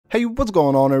Hey, what's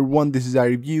going on everyone, this is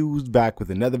iReviews back with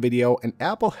another video, and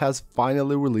Apple has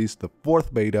finally released the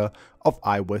 4th beta of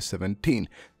iOS 17.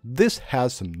 This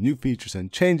has some new features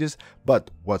and changes, but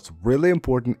what's really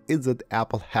important is that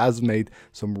Apple has made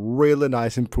some really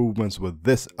nice improvements with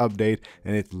this update,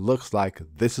 and it looks like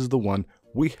this is the one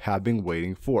we have been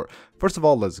waiting for. First of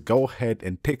all, let's go ahead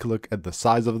and take a look at the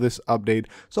size of this update.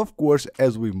 So of course,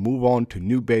 as we move on to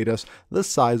new betas, the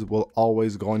size will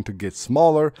always going to get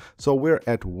smaller. So we're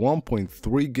at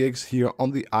 1.3 gigs here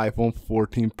on the iPhone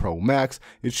 14 Pro Max.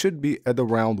 It should be at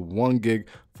around 1 gig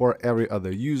for every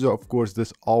other user. Of course,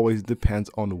 this always depends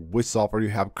on which software you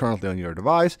have currently on your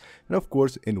device, and of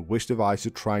course in which device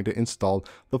you're trying to install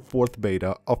the 4th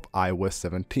beta of iOS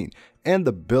 17. And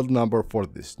the build number for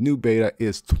this new beta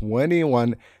is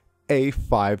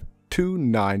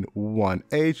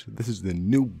 21A5291H. This is the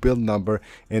new build number,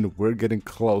 and we're getting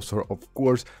closer, of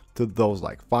course, to those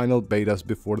like final betas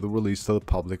before the release to the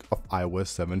public of iOS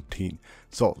 17.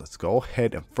 So let's go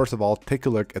ahead and first of all take a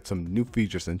look at some new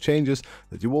features and changes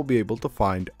that you will be able to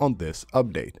find on this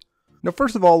update. Now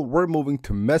first of all, we're moving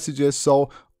to messages.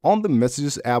 So on the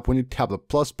Messages app, when you tap the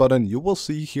plus button, you will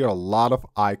see here a lot of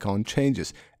icon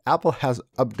changes. Apple has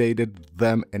updated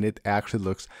them and it actually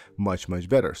looks much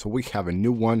better. So we have a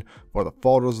new one for the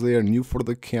photos there, new for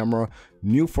the camera,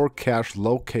 new for cache,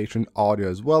 location, audio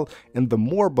as well, and the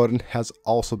more button has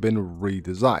also been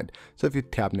redesigned. So if you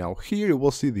tap now here, you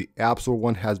will see the App Store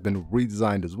one has been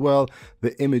redesigned as well,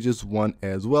 the images one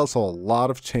as well. So a lot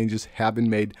of changes have been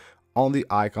made on the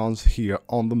icons here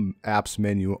on the apps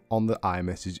menu on the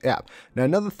iMessage app. Now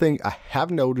another thing I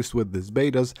have noticed with these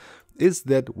betas is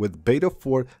that with beta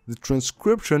 4, the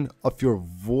transcription of your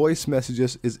voice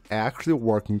messages is actually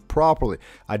working properly.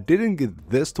 I didn't get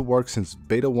this to work since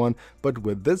beta 1, but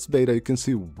with this beta, you can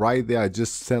see right there, I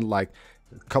just sent like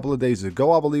a couple of days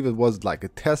ago, I believe it was like a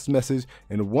test message,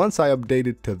 and once I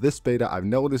updated to this beta, I've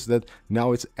noticed that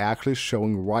now it's actually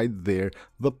showing right there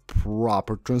the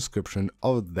proper transcription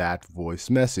of that voice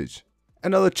message.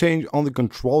 Another change on the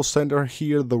control center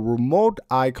here, the remote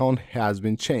icon has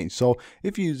been changed. So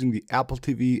if you're using the Apple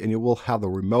TV and you will have the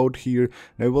remote here,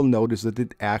 now you will notice that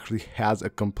it actually has a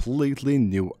completely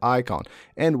new icon.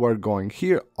 And we're going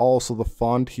here, also the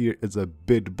font here is a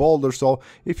bit bolder. So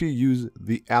if you use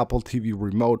the Apple TV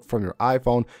remote from your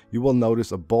iPhone, you will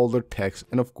notice a bolder text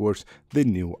and of course the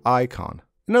new icon.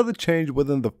 Another change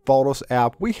within the Photos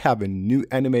app, we have a new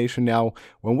animation now.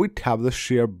 When we tap the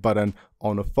share button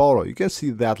on a photo, you can see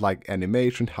that like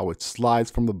animation, how it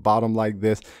slides from the bottom like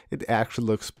this. It actually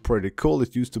looks pretty cool.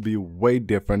 It used to be way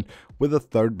different with the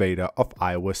 3rd beta of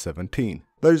iOS 17.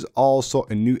 There's also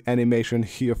a new animation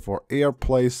here for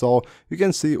AirPlay, so you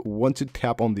can see once you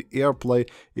tap on the AirPlay,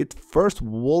 it first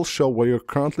will show where you're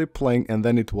currently playing and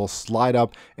then it will slide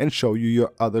up and show you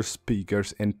your other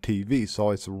speakers and TV. So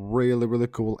it's really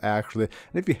cool actually,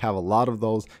 and if you have a lot of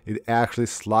those, it actually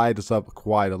slides up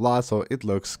quite a lot, so it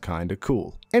looks kinda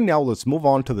cool. And now let's move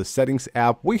on to the Settings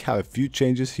app. We have a few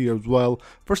changes here as well.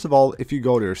 First of all, if you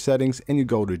go to your settings and you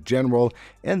go to General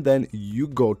and then you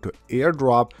go to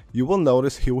AirDrop, you will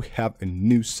notice here we have a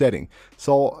new setting.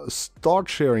 So start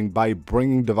sharing by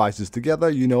bringing devices together.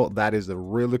 You know, that is a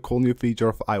really cool new feature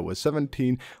of iOS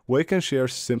 17 where you can share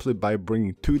simply by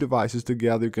bringing 2 devices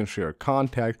together. You can share a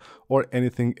contact or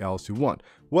anything else you want.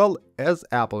 Well, as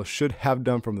Apple should have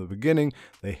done from the beginning,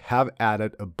 they have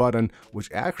added a button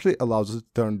which actually allows us to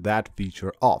turn that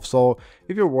feature off. So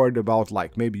if you're worried about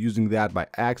like maybe using that by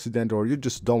accident or you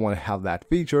just don't want to have that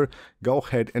feature, go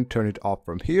ahead and turn it off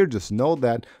from here. Just know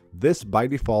that this by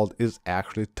default is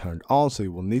actually turned on, so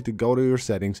you will need to go to your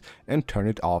settings and turn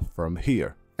it off from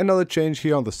here. Another change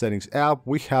here on the Settings app,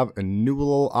 we have a new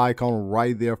little icon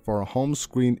right there for a home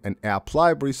screen and app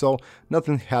library, so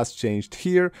nothing has changed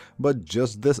here, but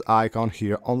just this icon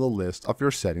here on the list of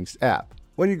your Settings app.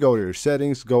 When you go to your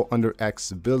settings, go under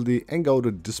accessibility and go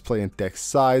to display and text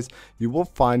size, you will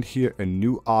find here a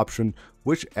new option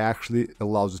which actually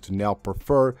allows you to now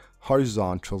prefer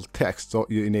horizontal text. So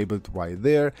you enable it right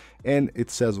there, and it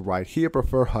says right here,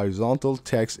 prefer horizontal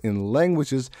text in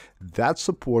languages that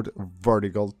support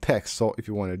vertical text. So if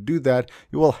you want to do that,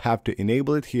 you will have to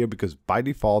enable it here because by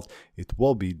default it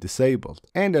will be disabled.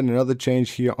 And then another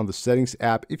change here on the Settings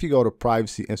app, if you go to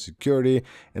privacy and security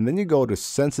and then you go to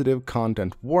sensitive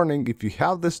content warning, if you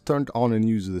have this turned on and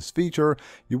use this feature,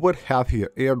 you would have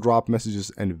here AirDrop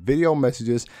messages and video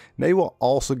messages. Now you will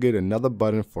also get another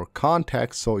button for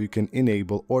contacts, so you can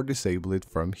enable or disable it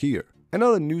from here.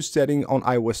 Another new setting on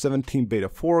iOS 17 Beta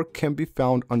 4 can be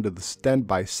found under the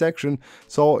standby section.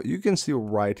 So you can see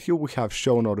right here we have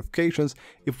show notifications.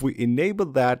 If we enable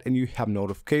that and you have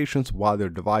notifications while your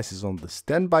device is on the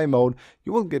standby mode,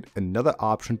 you will get another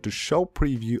option to show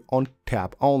preview on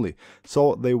tap only.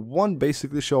 So they won't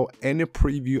basically show any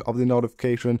preview of the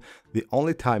notification. The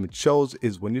only time it shows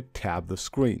is when you tap the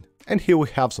screen. And here we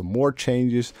have some more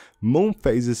changes. Moon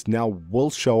phases now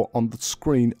will show on the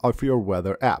screen of your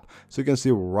weather app. So you can see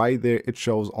right there it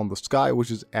shows on the sky, which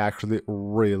is actually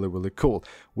really cool.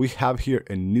 We have here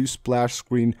a new splash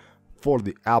screen for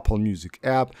the Apple Music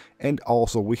app, and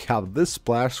also we have this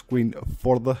splash screen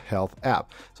for the Health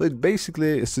app. So it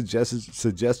basically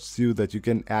suggests you that you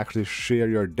can actually share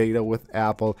your data with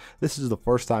Apple. This is the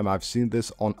first time I've seen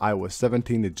this on iOS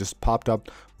 17. It just popped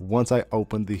up once I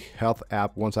opened the Health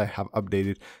app, once I have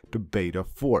updated to Beta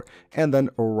 4. And then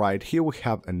right here we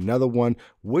have another one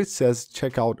which says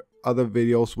check out other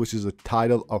videos, which is the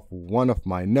title of one of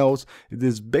my notes. It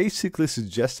is basically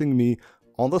suggesting me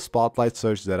on the Spotlight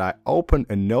search that I open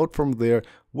a note from there,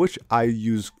 which I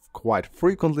use quite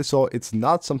frequently. So it's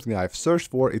not something I've searched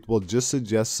for, it will just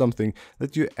suggest something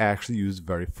that you actually use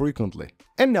very frequently.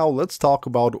 And now let's talk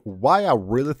about why I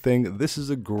really think this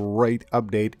is a great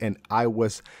update and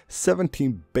iOS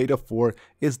 17 Beta 4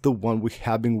 is the one we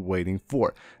have been waiting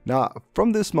for. Now,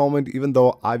 from this moment, even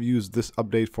though I've used this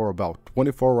update for about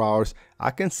 24 hours, I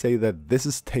can say that this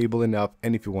is stable enough,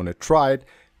 and if you want to try it,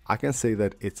 I can say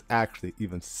that it's actually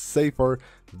even safer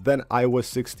than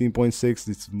iOS 16.6.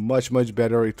 It's much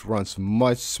better, it runs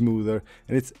much smoother,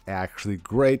 and it's actually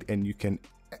great, and you can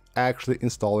actually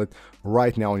install it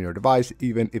right now on your device.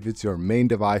 Even if it's your main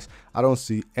device, I don't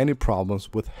see any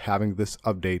problems with having this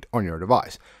update on your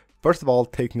device. First of all,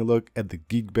 taking a look at the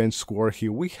Geekbench score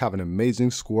here, we have an amazing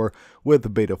score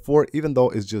with Beta 4, even though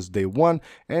it's just day 1,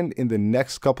 and in the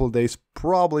next couple of days,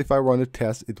 probably if I run a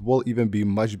test, it will even be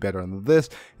much better than this.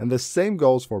 And the same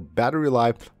goes for battery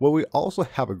life, where we also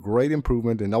have a great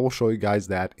improvement, and I will show you guys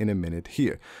that in a minute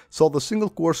here. So the single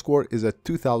core score is at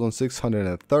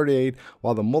 2638,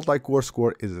 while the multi-core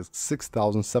score is at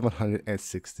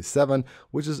 6767,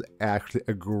 which is actually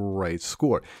a great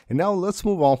score. And now let's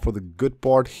move on for the good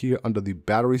part here under the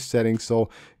battery settings. So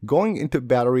going into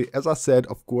battery, as I said,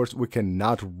 of course we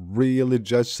cannot really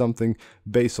judge something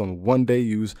based on one day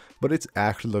use, but it's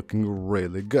actually looking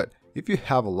really good. If you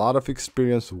have a lot of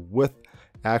experience with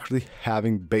actually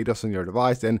having betas on your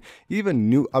device and even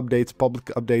new updates, public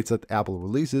updates that Apple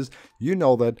releases, you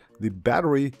know that the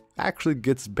battery actually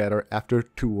gets better after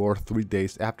 2 or 3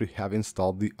 days after you have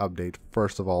installed the update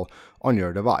first of all on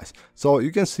your device. So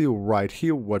you can see right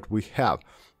here what we have.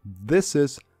 This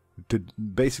is to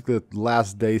basically the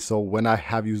last day, so when I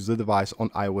have used the device on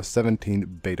iOS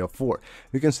 17 Beta 4.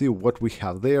 You can see what we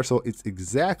have there, so it's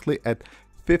exactly at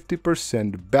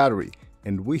 50% battery,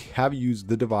 and we have used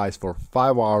the device for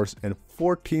 5 hours and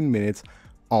 14 minutes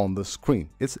on the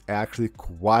screen. It's actually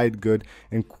quite good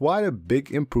and quite a big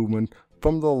improvement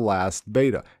from the last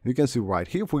beta. You can see right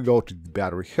here, if we go to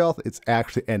battery health, it's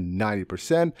actually at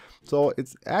 90%. So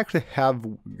it's actually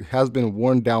has been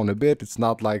worn down a bit. It's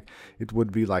not like it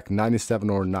would be like 97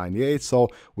 or 98. So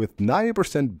with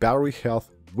 90% battery health,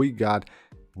 we got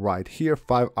right here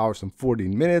 5 hours and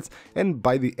 14 minutes, and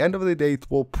by the end of the day it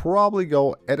will probably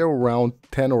go at around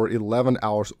 10 or 11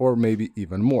 hours or maybe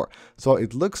even more. So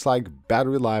it looks like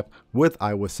battery life with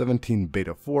iOS 17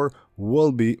 Beta 4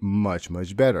 will be much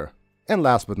better. And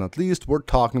last but not least, we're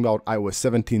talking about iOS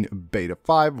 17 Beta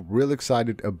 5. Really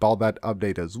excited about that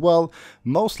update as well.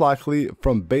 Most likely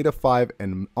from Beta 5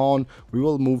 and on, we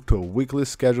will move to a weekly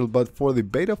schedule, but for the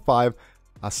Beta 5,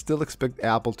 I still expect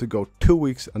Apple to go 2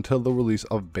 weeks until the release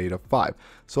of Beta 5.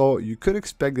 So you could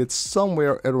expect it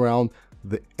somewhere around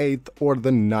the 8th or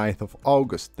the 9th of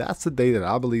August. That's the day that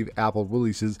I believe Apple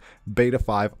releases Beta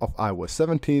 5 of iOS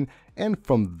 17, and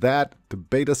from that to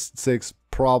Beta 6,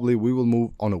 probably we will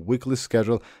move on a weekly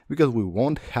schedule because we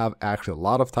won't have actually a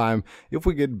lot of time. If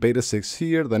we get Beta 6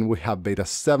 here, then we have Beta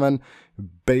 7,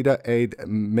 Beta 8,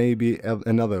 maybe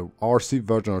another RC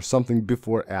version or something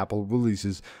before Apple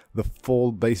releases the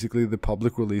full, basically the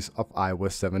public release of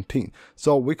iOS 17.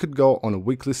 So we could go on a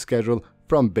weekly schedule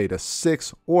from Beta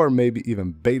 6 or maybe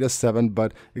even Beta 7,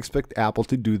 but expect Apple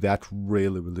to do that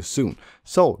really soon.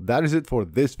 So that is it for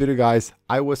this video, guys.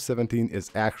 iOS 17 is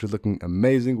actually looking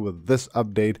amazing with this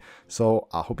update, so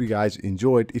I hope you guys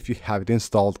enjoyed if you have it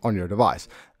installed on your device.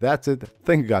 That's it.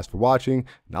 Thank you guys for watching,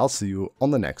 and I'll see you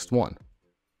on the next one.